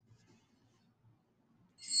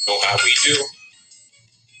Know how we do.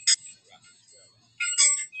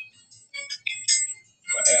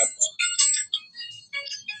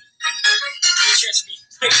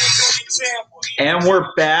 And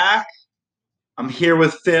we're back. I'm here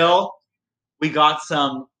with Phil. We got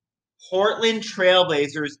some Portland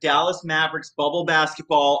Trailblazers, Dallas Mavericks bubble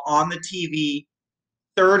basketball on the TV.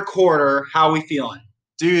 Third quarter. How are we feeling?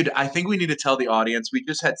 Dude, I think we need to tell the audience we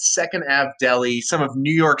just had Second Ave Deli, some of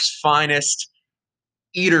New York's finest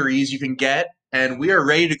eateries you can get, and we are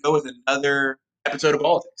ready to go with another episode of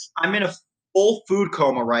Politics. I'm in a full food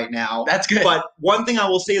coma right now. That's good. But one thing I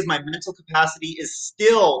will say is my mental capacity is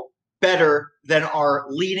still better than our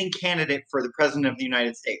leading candidate for the president of the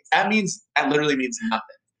United States. That literally means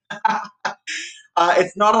nothing.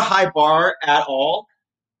 It's not a high bar at all.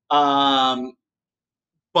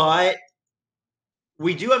 But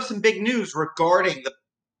we do have some big news regarding the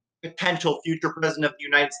potential future president of the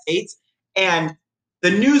United States. And the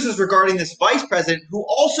news is regarding this vice president, who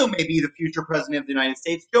also may be the future president of the United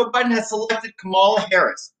States. Joe Biden has selected Kamala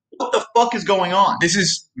Harris. What the fuck is going on? This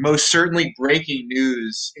is most certainly breaking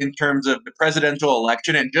news in terms of the presidential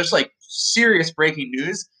election, and just like serious breaking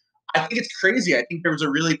news. I think it's crazy. I think there was a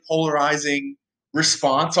really polarizing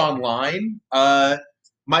response online.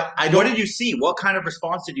 What did you see? What kind of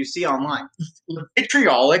response did you see online?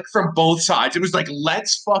 Vitriolic from both sides. It was like,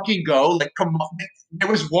 let's fucking go. Like, come on. There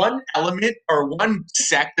was one element or one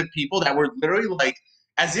sect of people that were literally like,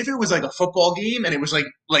 as if it was like a football game and it was like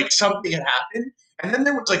something had happened. And then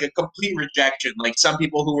there was like a complete rejection. Like some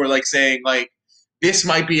people who were like saying like, this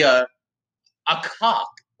might be a cop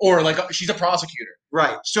or like she's a prosecutor.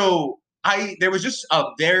 Right. So there was just a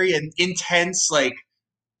very intense like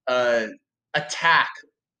attack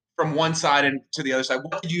from one side and to the other side.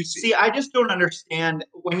 What did you see? See, I just don't understand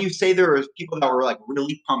when you say there was people that were like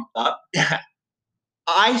really pumped up. Yeah.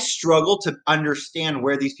 I struggle to understand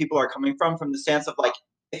where these people are coming from the sense of like,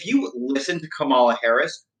 if you listen to Kamala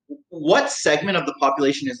Harris, what segment of the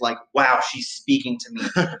population is like, wow, she's speaking to me.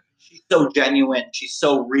 She's so genuine. She's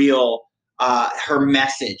so real. Her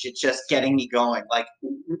message, it's just getting me going. Like,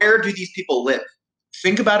 where do these people live?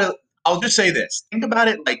 Think about it. I'll just say this. Think about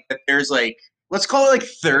it like that there's like, let's call it like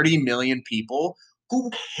 30 million people who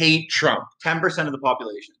hate Trump. 10% of the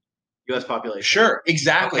population. U.S. population. Sure,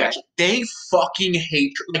 exactly. Okay. They fucking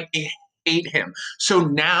hate Trump. Like, they hate him. So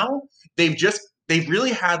now they've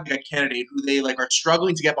really had a candidate who they like are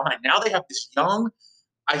struggling to get behind. Now they have this young,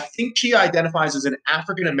 I think she identifies as an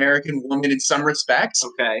African-American woman in some respects.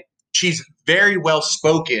 Okay. She's very well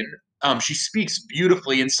spoken. She speaks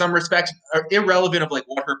beautifully in some respects, irrelevant of like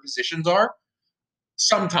what her positions are.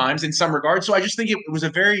 Sometimes in some regards. So I just think it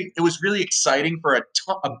was really exciting for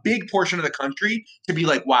a big portion of the country to be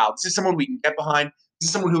like, wow, this is someone we can get behind. This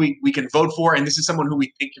is someone who we can vote for. And this is someone who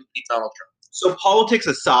we think can beat Donald Trump. So politics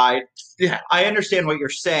aside, yeah, I understand what you're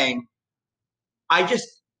saying.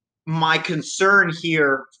 My concern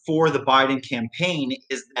here for the Biden campaign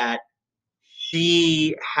is that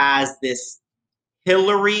she has this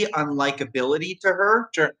Hillary unlikability to her.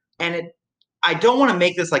 Sure. And I don't want to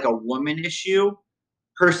make this like a woman issue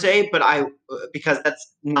per se, but because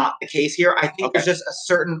that's not the case here. I think there's just a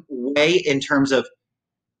certain way in terms of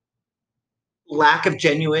lack of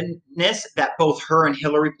genuineness that both her and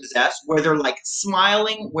Hillary possess, where they're like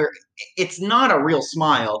smiling, where it's not a real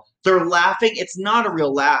smile. They're laughing. It's not a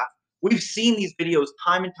real laugh. We've seen these videos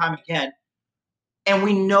time and time again. And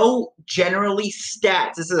we know generally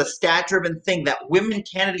stats. This is a stat-driven thing that women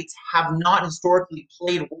candidates have not historically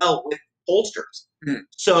played well with pollsters. Mm.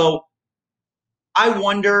 So I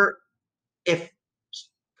wonder if,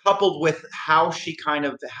 coupled with how she kind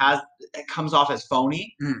of it comes off as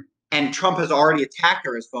phony, and Trump has already attacked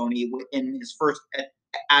her as phony in his first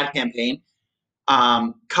ad campaign,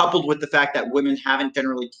 coupled with the fact that women haven't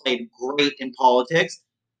generally played great in politics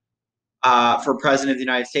for president of the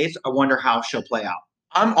United States, I wonder how she'll play out.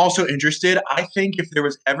 I'm also interested. I think if there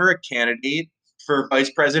was ever a candidate for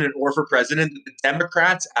vice president or for president, the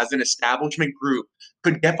Democrats as an establishment group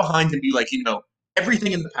could get behind and be like,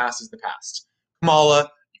 everything in the past is the past. Kamala,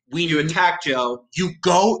 you attack Joe. You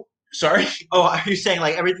go. Sorry? Oh, are you saying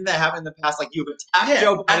like everything that happened in the past, like you've attacked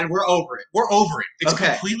Joe Biden, we're over it? We're over it. It's okay. A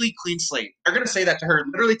completely clean slate. They're going to say that to her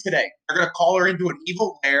literally today. They're going to call her into an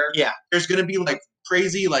evil lair. Yeah. There's going to be like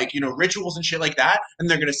crazy, like, rituals and shit like that. And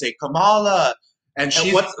they're going to say, Kamala. And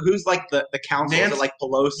who's like the council? Is it like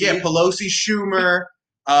Pelosi? Yeah, Pelosi, Schumer,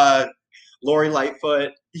 Lori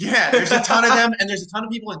Lightfoot. Yeah, there's a ton of them. And there's a ton of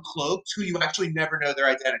people in cloaks who you actually never know their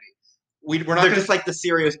identity. They're just like the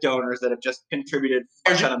serious donors that have just contributed.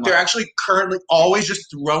 They're actually currently always just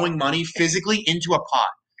throwing money physically into a pot.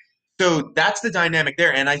 So that's the dynamic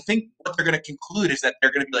there. And I think what they're going to conclude is that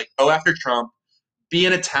they're going to be like, go after Trump, be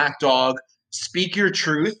an attack dog, speak your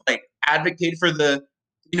truth, like advocate for I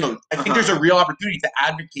think there's a real opportunity to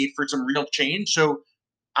advocate for some real change. So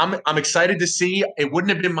I'm excited to see. It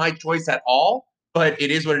wouldn't have been my choice at all, but it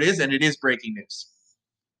is what it is, and it is breaking news.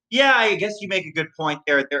 Yeah, I guess you make a good point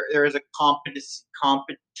there. There is a competence.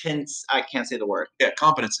 I can't say the word. Yeah,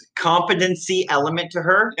 Competency element to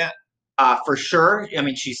her. Yeah. For sure. I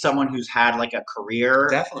mean, she's someone who's had like a career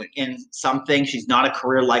Definitely in something. She's not a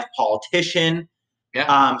career life politician.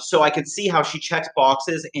 Yeah. So I could see how she checks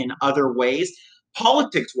boxes in other ways.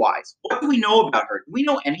 Politics wise, what do we know about her? Do we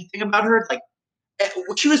know anything about her? Like,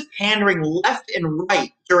 she was pandering left and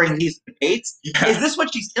right during these debates. Yeah. Is this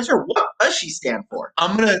what she stands for? What does she stand for?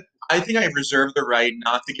 I think I reserve the right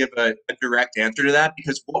not to give a direct answer to that,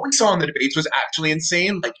 because what we saw in the debates was actually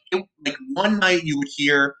insane. Like one night you would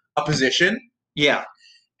hear a position. Yeah.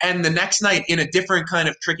 And the next night, in a different kind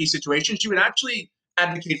of tricky situation, she would actually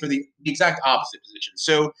advocate for the exact opposite position.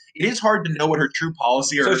 So it is hard to know what her true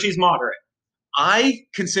policy is. So she's moderate. I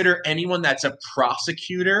consider anyone that's a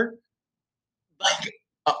prosecutor, like,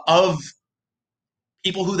 of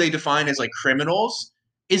people who they define as like criminals,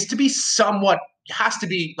 is to be somewhat, has to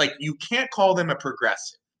be like, you can't call them a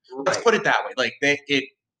progressive. Right. Let's put it that way. Like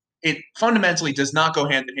it fundamentally does not go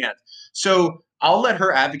hand in hand. So I'll let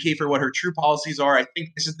her advocate for what her true policies are. I think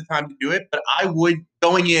this is the time to do it. But I would,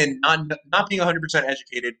 going in, not being 100%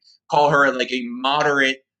 educated, call her like a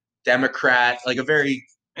moderate Democrat, like a very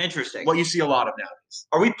interesting. What you see a lot of nowadays.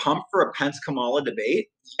 Are we pumped for a Pence-Kamala debate?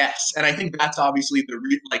 Yes, and I think that's obviously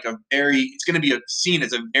it's going to be seen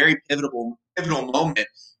as a very pivotal moment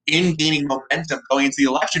in gaining momentum going into the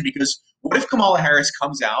election. Because what if Kamala Harris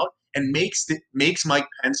comes out and makes Mike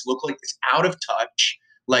Pence look like this out of touch,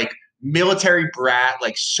 like military brat,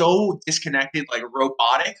 like so disconnected, like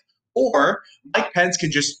robotic? Or Mike Pence can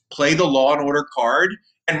just play the law and order card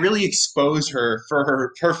and really expose her for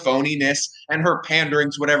her phoniness and her pandering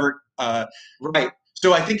to whatever. Right.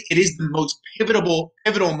 So I think it is the most pivotal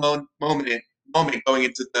moment going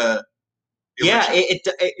into the election.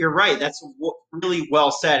 Yeah, you're right. That's really well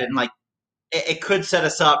said, and like it could set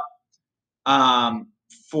us up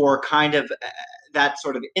for kind of that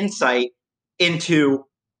sort of insight into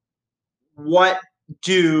what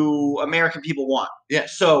do American people want. Yeah.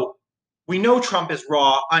 So we know Trump is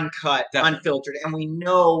raw, uncut, definitely unfiltered, and we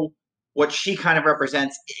know what she kind of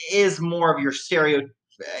represents is more of your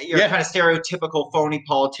kind of stereotypical phony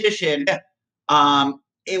politician. Yeah.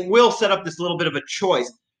 It will set up this little bit of a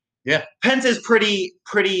choice. Yeah. Pence is pretty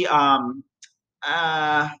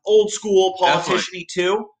old school politician-y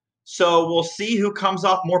too. So we'll see who comes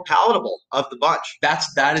off more palatable of the bunch.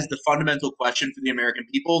 That is the fundamental question for the American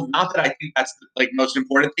people. Not that I think that's the most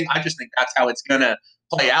important thing. I just think that's how it's gonna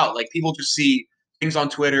play out. Like, people just see things on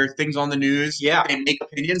Twitter, things on the news. Yeah. They make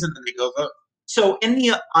opinions and then they go vote. So in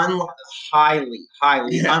the highly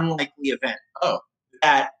unlikely event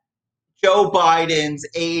that Joe Biden's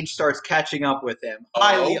age starts catching up with him,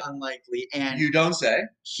 highly unlikely, and you don't say,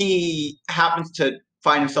 he happens to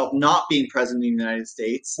find himself not being president of the United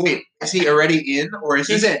States. Wait, is he already in, or is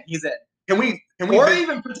he's in? He's in. Can we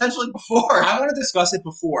even potentially before? I want to discuss it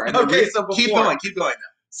before. Okay, so before. Keep going.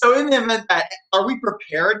 So in the event that, are we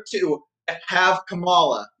prepared to have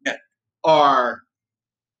Kamala, our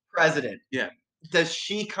president? Yeah. Does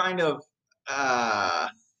she kind of?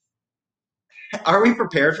 Are we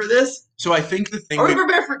prepared for this? So I think the thing. Are we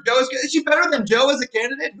prepared for Joe? Is she better than Joe as a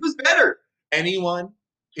candidate? Who's better? Anyone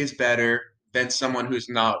is better than someone who's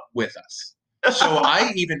not with us. So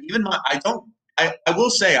I will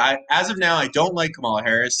say, as of now, I don't like Kamala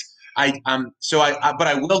Harris. But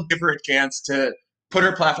I will give her a chance to put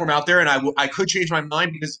her platform out there, and I could change my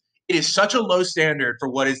mind, because it is such a low standard for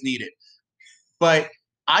what is needed. But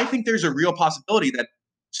I think there's a real possibility that,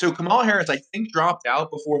 so Kamala Harris, I think, dropped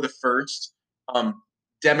out before the first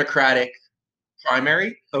Democratic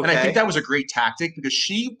primary. Okay. And I think that was a great tactic, because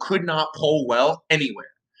she could not poll well anywhere.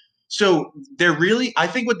 So I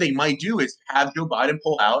think what they might do is have Joe Biden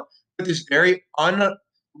pull out with this very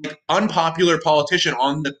unpopular politician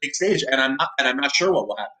on the big stage, and I'm not sure what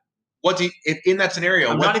will happen. If in that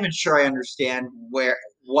scenario? I'm not even sure I understand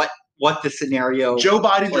what the scenario. Joe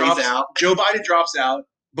Biden drops out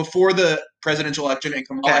before the presidential election, and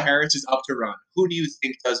Kamala Harris is up to run. Who do you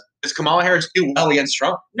think does Kamala Harris do well against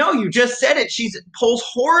Trump? No, you just said it. She polls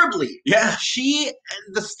horribly. Yeah.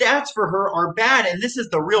 The stats for her are bad, and this is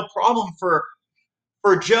the real problem for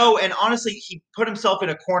Joe. And honestly, he put himself in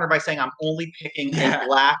a corner by saying, I'm only picking a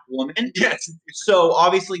black woman. Yes. So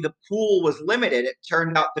obviously the pool was limited. It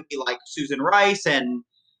turned out to be like Susan Rice and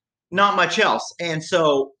not much else. And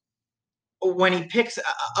so when he picks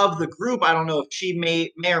of the group, I don't know if she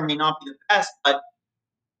may or may not be the best, but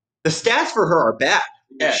the stats for her are bad.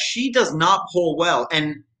 Yeah. She does not poll well,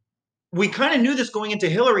 and we kind of knew this going into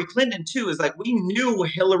Hillary Clinton too. Is like we knew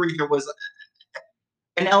Hillary there was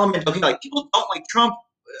an element. Okay, like people don't like Trump,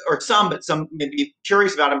 or some, but some may be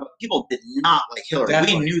curious about him. But people did not like Hillary.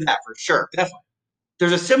 Definitely. We knew that for sure. Definitely.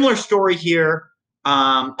 There's a similar story here.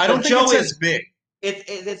 I don't think it's as big.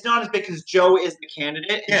 It's not as big because Joe is the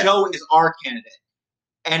candidate. Yeah. Joe is our candidate.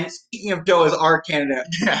 And speaking of Joe as our candidate,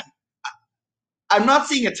 Yeah. I'm not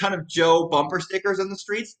seeing a ton of Joe bumper stickers in the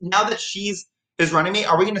streets. Now that she's his running mate,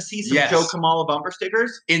 are we going to see some Joe Kamala bumper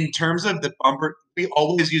stickers? In terms of the bumper, we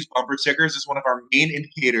always use bumper stickers as one of our main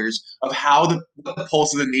indicators of what the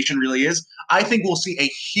pulse of the nation really is. I think we'll see a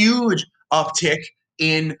huge uptick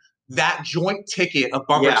in that joint ticket of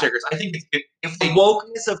bumper stickers. I think if the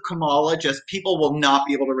wokeness of Kamala, just people will not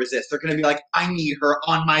be able to resist. They're going to be like, I need her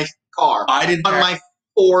on my car, on my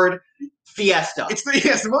Ford Fiesta. It's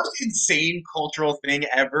the most insane cultural thing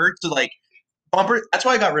ever to like bumper. That's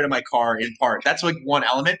why I got rid of my car in part. That's like one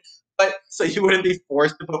element. But so you wouldn't be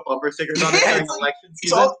forced to put bumper stickers on it during election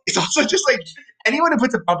season? It's also just like anyone who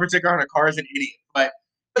puts a bumper sticker on a car is an idiot. But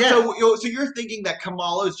yeah. So you're thinking that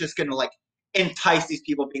Kamala is just going to like entice these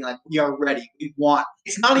people, being like, we are ready. We want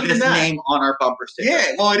it's not even this that name on our bumper sticker.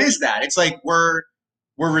 Yeah, well, it is that. It's like we're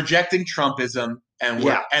rejecting Trumpism, and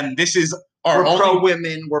and this is we're pro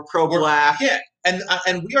women, we're pro black. Yeah,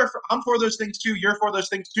 and we are. I'm for those things too. You're for those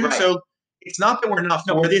things too. Right. So it's not that we're not.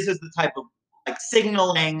 No, this is the type of like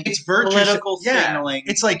signaling. It's political signaling.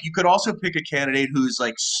 It's like you could also pick a candidate who's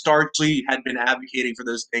like starkly had been advocating for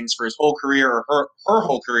those things for his whole career or her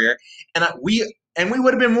whole career, and we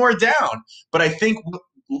would have been more down. But I think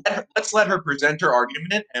let's let her present her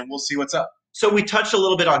argument, and we'll see what's up. So we touched a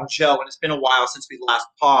little bit on Joe, and it's been a while since we last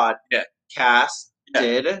pod. Yeah. Cass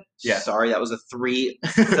did. Yeah. Sorry, that was a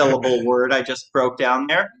 3-syllable word I just broke down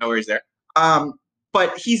there. No worries there.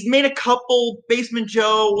 But he's made a couple. Basement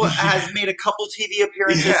Joe has made a couple TV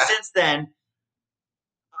appearances since then.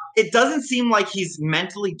 It doesn't seem like he's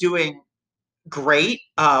mentally doing great.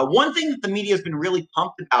 One thing that the media has been really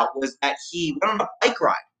pumped about was that he went on a bike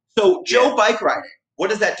ride. So Joe bike riding, what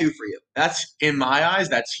does that do for you? That's, in my eyes,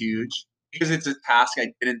 that's huge because it's a task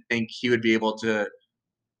I didn't think he would be able to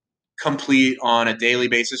complete on a daily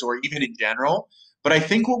basis or even in general. But I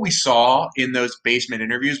think what we saw in those basement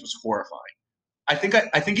interviews was horrifying. I think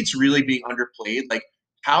it's really being underplayed. Like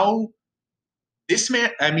how this man,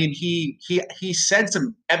 I mean, he said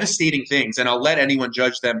some devastating things, and I'll let anyone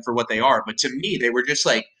judge them for what they are. But to me, they were just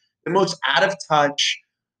like the most out of touch,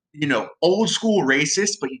 old school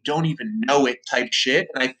racist, but you don't even know it type shit.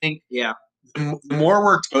 And I think the more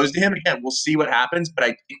we're exposed to him, again, we'll see what happens. But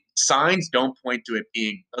I think signs don't point to it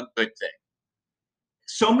being a good thing.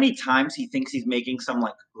 So many times he thinks he's making some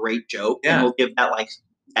like great joke, and we'll give that like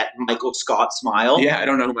that Michael Scott smile. Yeah, I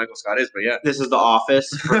don't know who Michael Scott is, but yeah. This is The Office,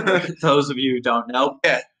 for those of you who don't know.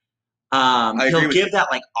 Yeah. He'll give that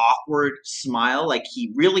like awkward smile, like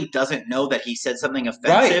he really doesn't know that he said something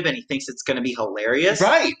offensive and he thinks it's going to be hilarious.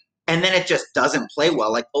 Right. And then it just doesn't play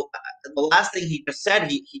well. Like the last thing he just said,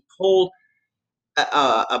 he told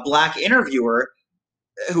a black interviewer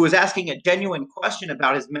who was asking a genuine question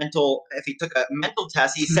about his if he took a mental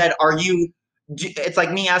test, he said, it's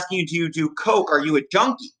like me asking you, do you do coke? Are you a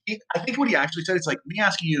junkie? I think what he actually said, it's like me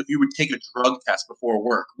asking you if you would take a drug test before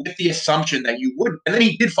work with the assumption that you would. And then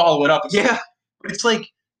he did follow it up. Yeah. But it's like,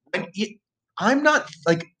 I'm not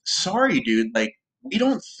like, sorry, dude. Like, we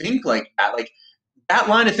don't think like that. Like, that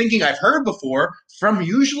line of thinking I've heard before from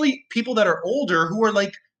usually people that are older who are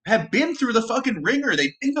like, have been through the fucking ringer.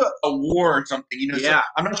 They've been to a war or something, So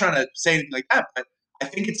I'm not trying to say anything like that, but I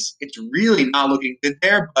think it's really not looking good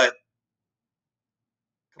there, but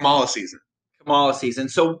Kamala season.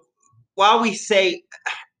 So while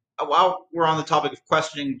we're on the topic of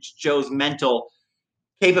questioning Joe's mental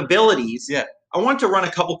capabilities, I want to run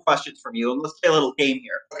a couple questions from you, and let's play a little game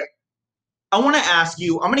here. Okay. I want to ask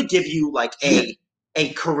you, I'm going to give you like a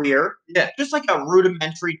career, just like a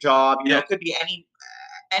rudimentary job. It could be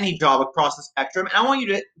any job across the spectrum, and I want you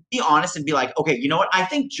to be honest and be like, okay, you know what? I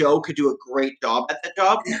think Joe could do a great job at that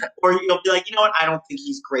job, or you'll be like, you know what? I don't think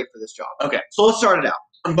he's great for this job. Okay, so let's start it out.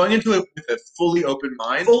 I'm going into it with a fully open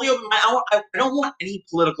mind. I don't want any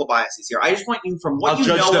political biases here. I just want you from what you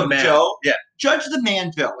know of Joe. Yeah. Judge the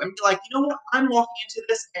man Joe and be like, you know what? I'm walking into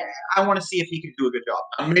this and I want to see if he can do a good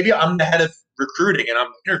job. Maybe I'm the head of recruiting and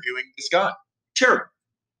I'm interviewing this guy. Sure.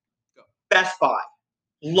 Best Buy.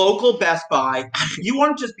 Local Best Buy. You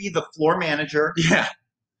want to just be the floor manager. Yeah.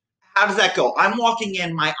 how does that go? I'm walking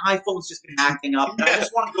in, my iPhone's just been acting up, and I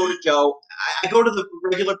just want to go to Joe. I go to the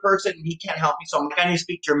regular person, and he can't help me, so I'm like, I need to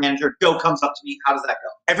speak to your manager. Joe comes up to me. How does that go?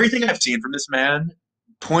 Everything I've seen from this man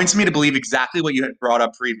points me to believe exactly what you had brought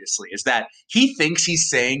up previously, is that he thinks he's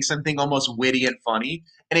saying something almost witty and funny,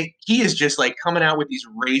 and he is just like coming out with these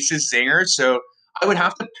racist zingers. So I would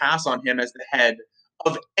have to pass on him as the head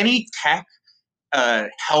of any tech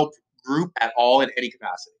help group at all in any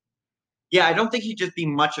capacity. Yeah, I don't think he'd just be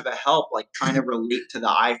much of a help, like trying to relate to the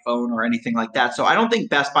iPhone or anything like that. So I don't think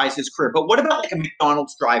Best Buy is his career. But what about like a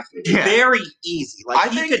McDonald's drive-thru? Yeah. Very easy. Like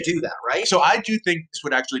he think, could do that, right? So I do think this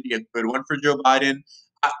would actually be a good one for Joe Biden.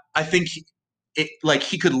 I think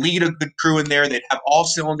he could lead a good crew in there. They'd have all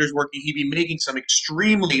cylinders working. He'd be making some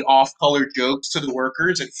extremely off-color jokes to the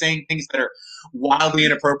workers and saying things that are wildly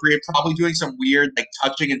inappropriate. Probably doing some weird like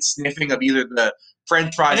touching and sniffing of either the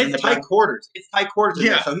French fries and it's tight quarters. It's tight quarters.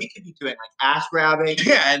 Yeah. So he could be doing like ass grabbing.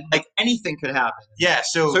 Yeah, and like anything could happen. Yeah.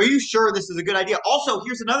 So are you sure this is a good idea? Also,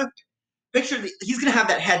 here's another picture. He's gonna have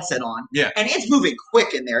that headset on. Yeah. And it's moving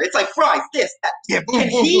quick in there. It's like fries, this, that. Yeah. Boom, can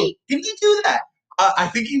he do that? I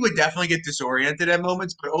think he would definitely get disoriented at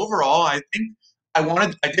moments, but overall, I think I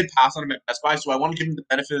did pass on him at Best Buy, so I want to give him the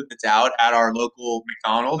benefit of the doubt at our local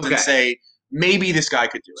McDonald's and say maybe this guy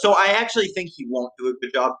could do it. So I actually think he won't do a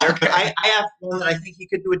good job there. Okay. I have one that I think he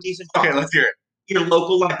could do a decent job. Okay, let's hear it. Your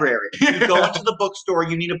local librarian. You go into the bookstore,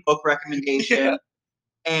 you need a book recommendation,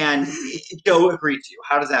 and Joe agreed to you.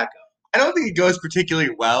 How does that go? I don't think it goes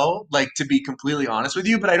particularly well, like to be completely honest with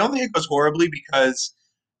you, but I don't think it goes horribly because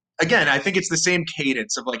again, I think it's the same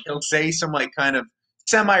cadence of like he'll say some like kind of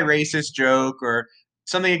semi-racist joke or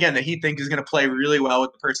something again that he thinks is going to play really well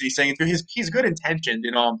with the person he's saying it through. He's good intentioned,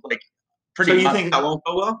 like pretty. So you think that won't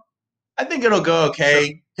go well? I think it'll go okay.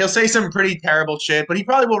 Sure. He'll say some pretty terrible shit, but he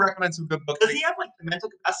probably will recommend some good books. Does he have like the mental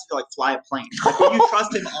capacity to like fly a plane? Like, will you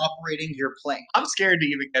trust him operating your plane? I'm scared to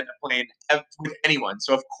even get in a plane with anyone.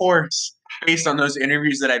 So of course, based on those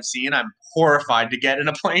interviews that I've seen, I'm horrified to get in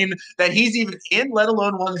a plane that he's even in, let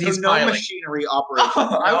alone one that he's no piloting. Machinery operation.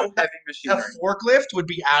 No heavy machinery. A forklift would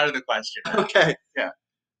be out of the question. Okay. Yeah.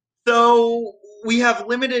 So we have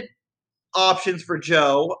limited options for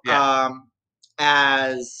Joe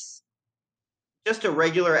as just a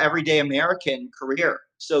regular everyday American career.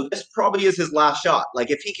 So this probably is his last shot. Like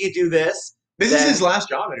if he could do this. This is his last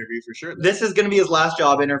job interview for sure. This is going to be his last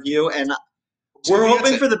job interview, and we're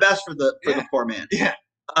hoping for the best for the poor man. Yeah.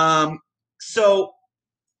 So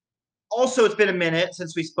also it's been a minute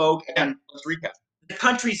since we spoke, and let's recap. The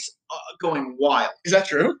country's going wild. Is that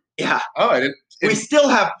true? Yeah. Oh, I didn't. We still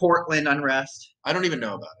have Portland unrest. I don't even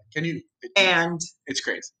know about it. Can you? And it's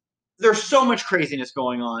crazy. There's so much craziness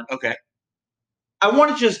going on. Okay. I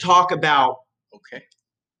want to just talk about okay,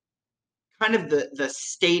 kind of the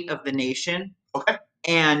state of the nation. Okay.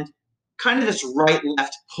 And kind of this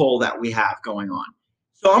right-left pull that we have going on.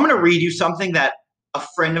 So I'm going to read you something that a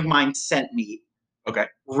friend of mine sent me. Okay.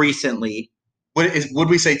 Recently. Would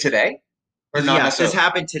we say today? Or not? Yes, this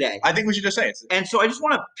happened today. I think we should just say it. And so I just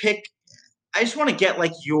want to get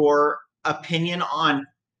like your opinion on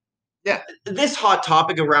this hot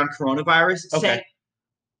topic around coronavirus. Okay. Saying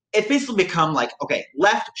it's basically become like, okay,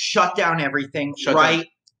 left, shut down everything, right,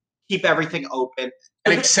 keep everything open.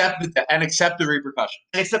 And accept the repercussions.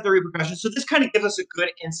 And accept the repercussions. So this kind of gives us a good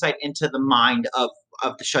insight into the mind of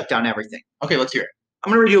the shut down everything. Okay, let's hear it.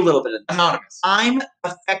 I'm going to read you a little bit of this. Anonymous. I'm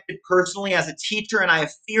affected personally as a teacher, and I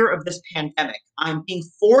have fear of this pandemic. I'm being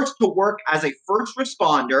forced to work as a first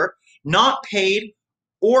responder, not paid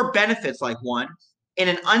or benefits like one, in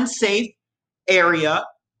an unsafe area,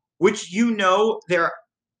 which there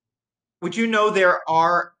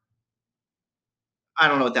are. I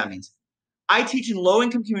don't know what that means. I teach in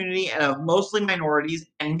low-income community and of mostly minorities,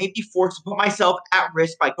 and may be forced to put myself at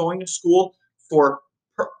risk by going to school for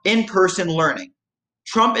in-person learning.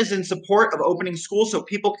 Trump is in support of opening schools so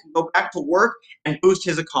people can go back to work and boost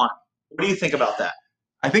his economy. What do you think about that?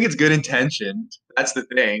 I think it's good intentioned. That's the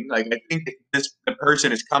thing. Like, I think the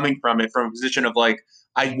person is coming from it from a position of like,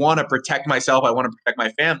 I want to protect myself. I want to protect my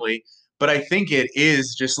family. But I think it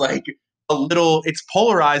is just like it's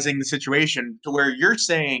polarizing the situation to where you're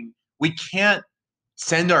saying we can't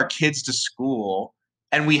send our kids to school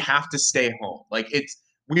and we have to stay home. Like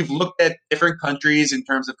we've looked at different countries in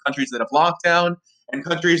terms of countries that have locked down and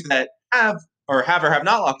countries that have or have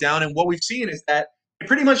not locked down. And what we've seen is that it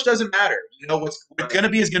pretty much doesn't matter. What's going to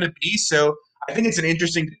be is going to be. So I think it's an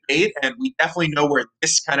interesting debate, and we definitely know where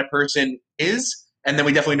this kind of person is, and then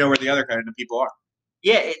we definitely know where the other kind of people are.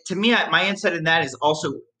 Yeah, to me, my insight in that is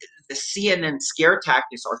also the CNN scare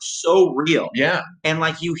tactics are so real. Yeah. And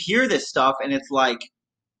like you hear this stuff and it's like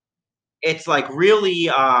really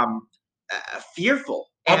fearful.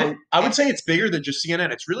 I would say it's bigger than just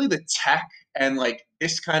CNN. It's really the tech and like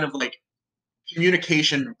this kind of like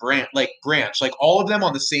communication branch, like all of them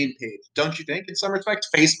on the same page. Don't you think? In some respects,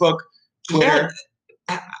 Facebook, Twitter.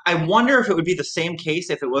 I wonder if it would be the same case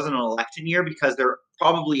if it wasn't an election year, because there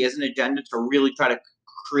probably is an agenda to really try to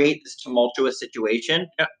create this tumultuous situation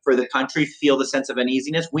for the country, feel the sense of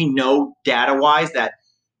uneasiness. We know data-wise that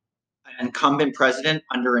an incumbent president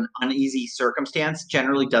under an uneasy circumstance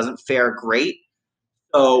generally doesn't fare great.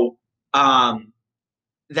 So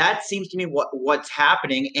that seems to me what's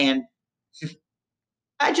happening. And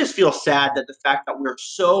I just feel sad that the fact that we're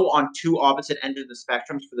so on two opposite ends of the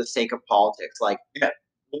spectrums for the sake of politics. Like,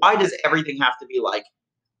 why does everything have to be like,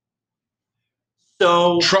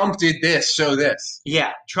 so Trump did this, so this.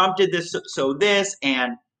 Yeah, Trump did this, so this,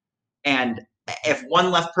 and if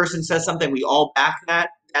one left person says something, we all back that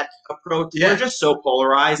approach. We're just so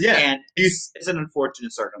polarized, and it's an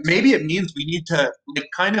unfortunate circumstance. Maybe it means we need to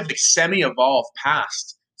kind of semi-evolve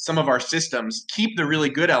past some of our systems, keep the really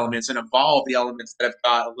good elements, and evolve the elements that have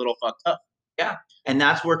got a little fucked up. Yeah, and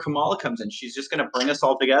that's where Kamala comes in. She's just going to bring us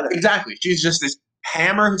all together. Exactly. She's just this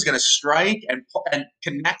hammer who's going to strike and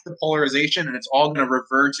connect the polarization, and it's all going to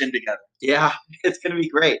reverge in together. Yeah, it's going to be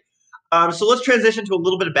great. So let's transition to a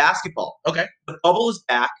little bit of basketball. Okay. The bubble is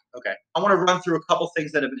back. Okay. I want to run through a couple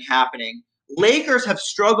things that have been happening. Lakers have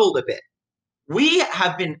struggled a bit. We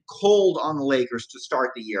have been cold on the Lakers to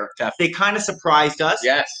start the year. Definitely. They kind of surprised us.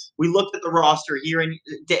 Yes. We looked at the roster here and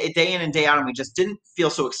day in and day out, and we just didn't feel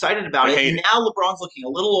so excited about it. And now LeBron's looking a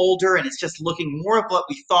little older, and it's just looking more of what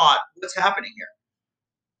we thought. What's happening here?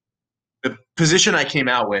 The position I came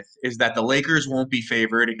out with is that the Lakers won't be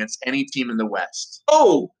favored against any team in the West.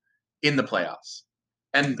 Oh, in the playoffs.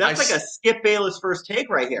 And that's like a Skip Bayless first take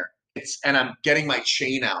right here. And I'm getting my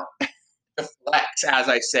chain out to flex as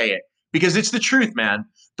I say it. Because it's the truth, man.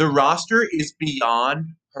 The roster is beyond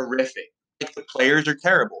horrific. Like, the players are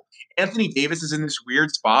terrible. Anthony Davis is in this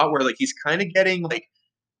weird spot where he's kind of getting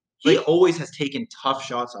he always has taken tough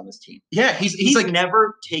shots on this team. Yeah, he's like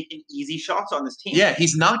never taken easy shots on this team. Yeah,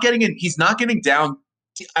 he's not getting down,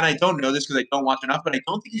 and I don't know this because I don't watch enough, but I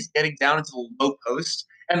don't think he's getting down into the low post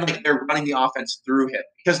and they're running the offense through him,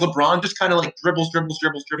 because LeBron just kind of dribbles.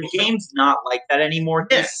 The game's not like that anymore.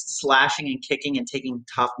 He's slashing and kicking and taking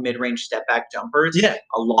tough mid-range step back jumpers. Yeah,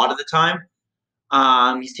 a lot of the time.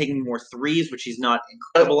 He's taking more threes, which he's not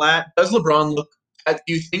incredible at. Does LeBron look? Do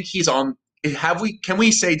you think he's on? Can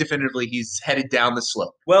we say definitively he's headed down the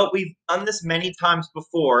slope? Well, we've done this many times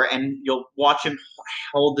before, and you'll watch him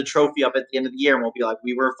hold the trophy up at the end of the year, and we'll be like,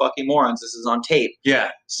 we were fucking morons. This is on tape. Yeah.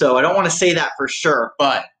 So I don't want to say that for sure.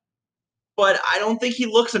 But I don't think he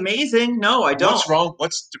looks amazing. No, I don't. What's wrong?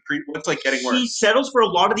 What's getting worse? He settles for a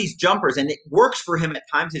lot of these jumpers, and it works for him at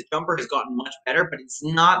times. His jumper has gotten much better, but it's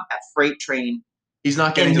not that freight train. He's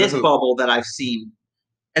not getting in this bubble that I've seen.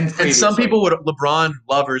 And some people LeBron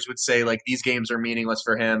lovers would say these games are meaningless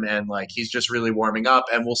for him, and he's just really warming up,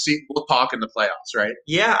 and we'll see. We'll talk in the playoffs, right?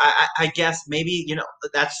 Yeah, I guess maybe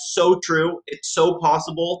that's so true. It's so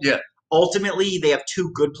possible. Yeah. Ultimately, they have two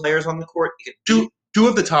good players on the court. Two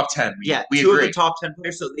of the top 10. We two agree. Of the top 10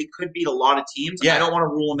 players, so they could beat a lot of teams. Yeah. I don't want to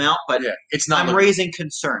rule them out, but it's not. I'm raising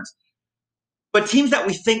concerns. But teams that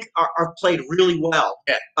we think are played really well.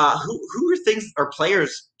 Yeah. Who are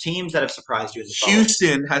teams that have surprised you?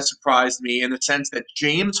 Houston has surprised me in the sense that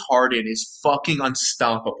James Harden is fucking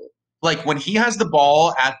unstoppable. When he has the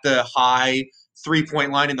ball at the high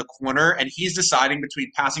 3-point line in the corner, and he's deciding between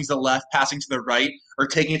passing to the left, passing to the right, or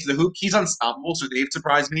taking it to the hoop, he's unstoppable. So they've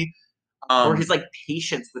surprised me. Or his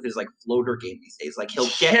patience with his floater game these days. He'll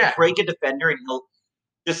break a defender, and he'll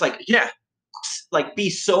just be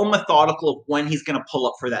so methodical of when he's going to pull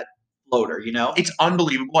up for that floater, It's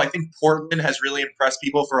unbelievable. I think Portland has really impressed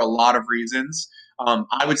people for a lot of reasons.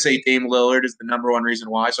 I would say Dame Lillard is the number one reason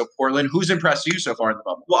why. So Portland, who's impressed you so far in the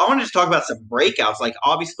bubble? Well, I want to just talk about some breakouts.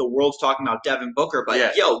 Obviously the world's talking about Devin Booker, but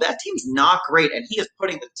that team's not great, and he is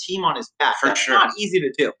putting the team on his back. That's not easy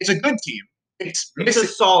to do. It's a good team. It's a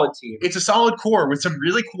solid team. It's a solid core with some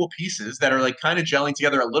really cool pieces that are kind of gelling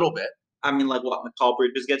together a little bit. I mean, what, McCall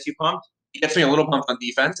Bridges gets you pumped? He gets me a little pumped on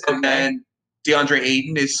defense. Okay. And then DeAndre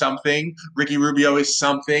Ayton is something. Ricky Rubio is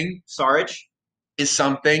something. Sarge is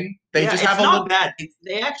something. They just have a little bad.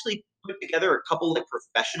 They actually put together a couple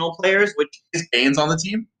professional players. Which is Baines on the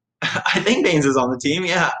team? I think Baines is on the team.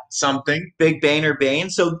 Yeah, something. Big Bane or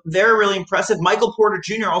Baines. So they're really impressive. Michael Porter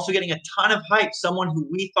Jr. also getting a ton of hype. Someone who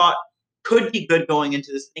we thought could be good going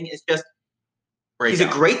into this thing. It's just. He's a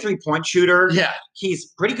great 3-point shooter. Yeah.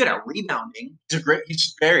 He's pretty good at rebounding.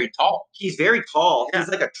 He's very tall. He's very tall. Yeah. He's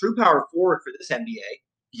like a true power forward for this NBA.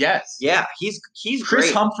 Yes. Yeah, he's Chris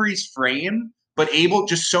great. Humphrey's frame, but able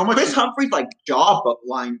just so much. Chris Humphrey's like jaw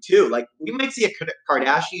line too. Like we might see a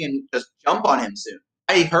Kardashian just jump on him soon.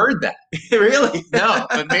 I heard that. Really? No,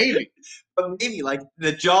 but maybe. But maybe like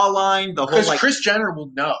the jawline, the whole Because like Chris Jenner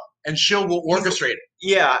will know, and will orchestrate it.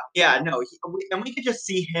 Yeah, no, and we could just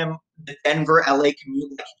see him, the Denver LA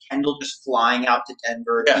commute, like Kendall just flying out to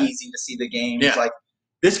Denver, easy to see the games. Yeah. Like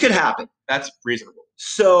this could happen. That's reasonable.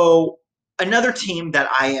 So another team that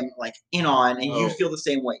I am like in on, and you feel the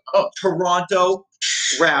same way. Toronto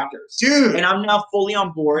Raptors, dude, and I'm now fully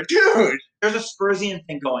on board, dude. There's a Spursian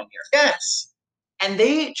thing going here. Yes, and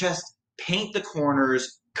they just paint the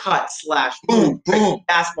corners, cut slash boom, boom.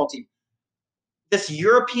 Basketball team. This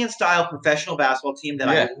European style professional basketball team that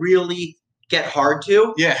I really get hard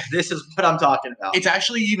to. Yeah. This is what I'm talking about. It's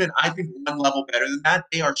actually even, I think, one level better than that.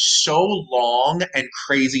 They are so long and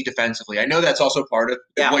crazy defensively. I know that's also part of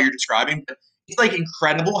what you're describing, but it's like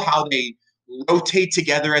incredible how they rotate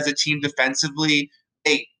together as a team defensively.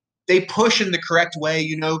 They push in the correct way,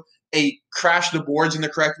 you know, they crash the boards in the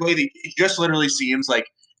correct way. It just literally seems like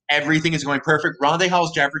everything is going perfect. Rondae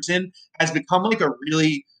Hollis-Jefferson has become like a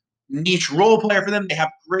really niche role player for them. They have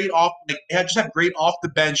just have great off the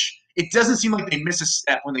bench. It doesn't seem like they miss a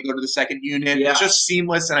step when they go to the second unit. Yeah. It's just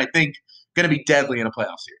seamless, and I think going to be deadly in a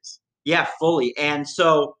playoff series. Yeah, fully. And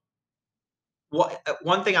so,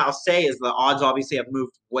 one thing I'll say is the odds obviously have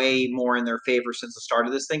moved way more in their favor since the start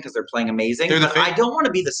of this thing because they're playing amazing. But I don't want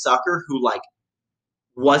to be the sucker who like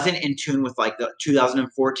wasn't in tune with like the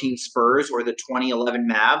 2014 Spurs or the 2011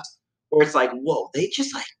 Mavs, where it's like, whoa, they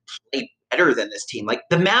just like played better than this team. Like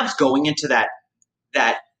the Mavs going into that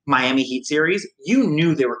Miami Heat series, you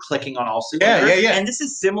knew they were clicking on all cylinders. Yeah. And this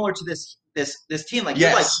is similar to this team. Like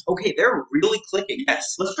you're like, okay, they're really clicking.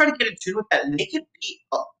 Yes. Let's try to get in tune with that, and they could be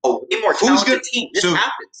a way more talented team. This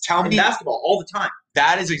happens in basketball all the time.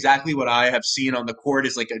 That is exactly what I have seen on the court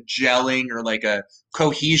is like a gelling or like a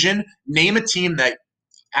cohesion. Name a team that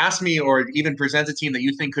ask me or even present a team that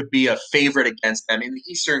you think could be a favorite against them in the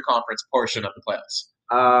Eastern Conference portion of the playoffs.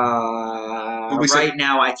 Right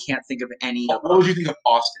now, I can't think of any. What would you think of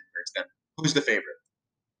Boston, for example? Who's the favorite?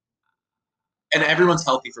 And everyone's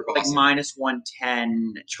healthy for Boston. Like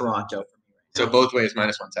 -110 Toronto for me. So both ways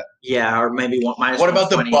 -110. Yeah, or maybe -120. What about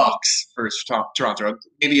the Bucks for Toronto?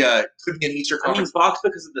 Maybe could be an Eastern Conference. I mean, Bucks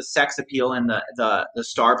because of the sex appeal and the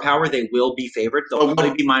star power, they will be favored. They'll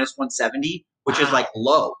probably be -170, which is like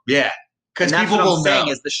low. Yeah, because people will know. Saying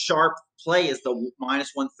is the sharp play is the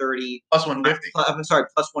 -130, +150. I'm sorry,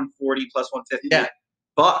 +140, +150. Yeah,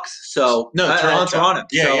 Bucks. So no, Toronto.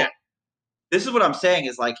 Yeah. This is what I'm saying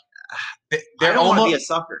is like. I don't want to be a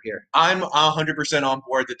sucker here. I'm 100% on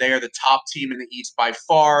board that they are the top team in the East by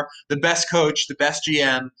far, the best coach, the best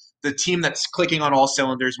GM, the team that's clicking on all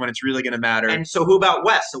cylinders when it's really going to matter. And so who about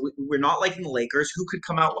West? So we're not liking the Lakers. Who could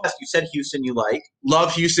come out West? You said Houston you like.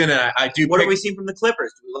 Love Houston, and I do. What have we seen from the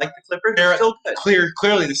Clippers? Do we like the Clippers? They're still good.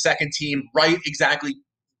 Clearly the second team, right, exactly,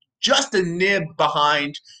 just a nib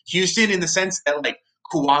behind Houston in the sense that, like,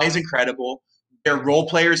 Kawhi is incredible. Their role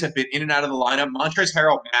players have been in and out of the lineup. Montrezl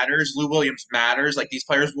Harrell matters. Lou Williams matters. Like these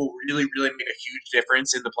players will really, really make a huge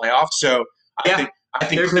difference in the playoffs. So I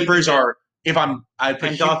think Clippers are.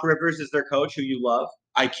 And Doc Rivers is their coach, who you love.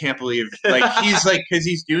 I can't believe he's because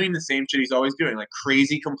he's doing the same shit he's always doing, like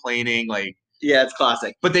crazy complaining, like. Yeah, it's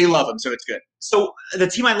classic. But they love him, so it's good. So the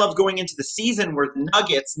team I loved going into the season were the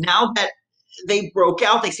Nuggets. Now that they broke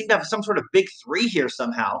out, they seem to have some sort of big three here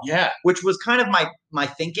somehow. Yeah, which was kind of my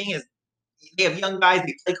thinking is. They have young guys.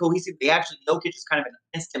 They play cohesive. They actually, Jokic is kind of an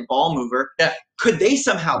instant ball mover. Yeah. Could they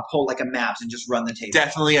somehow pull like a Mavs and just run the table?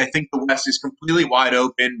 Definitely. I think the West is completely wide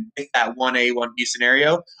open with that 1A, 1B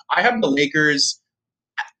scenario. I have the Lakers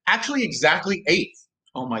actually exactly 8th.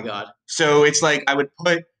 Oh, my God. So it's like I would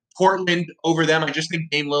put Portland over them. I just think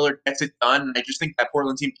Dame Lillard gets it done. I just think that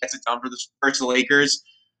Portland team gets it done versus the Lakers.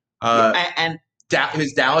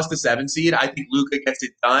 Is Dallas the 7 seed? I think Luka gets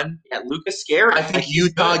it done. Yeah, Luka's scary. I think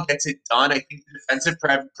Utah gets it done. I think the defensive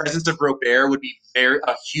presence of Robert would be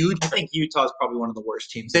huge. I think Utah's probably one of the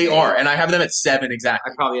worst teams. They are, and I have them at 7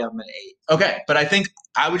 exactly. I probably have them at 8. Okay, but I think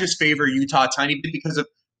I would just favor Utah a tiny bit because of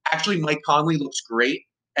actually Mike Conley looks great,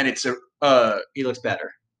 and it's he looks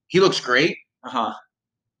better. He looks great.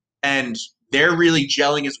 And they're really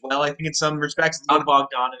gelling as well, I think, in some respects.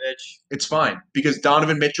 Bogdanovich. It's fine because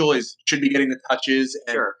Donovan Mitchell should be getting the touches.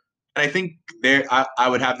 And I think I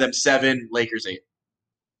would have them 7, Lakers 8.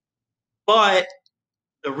 But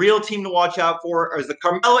the real team to watch out for is the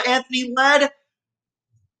Carmelo Anthony-led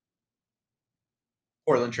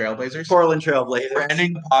Portland Trailblazers. We're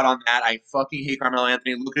ending the pod on that. I fucking hate Carmelo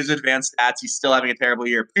Anthony. Look at his advanced stats. He's still having a terrible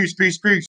year. Peace.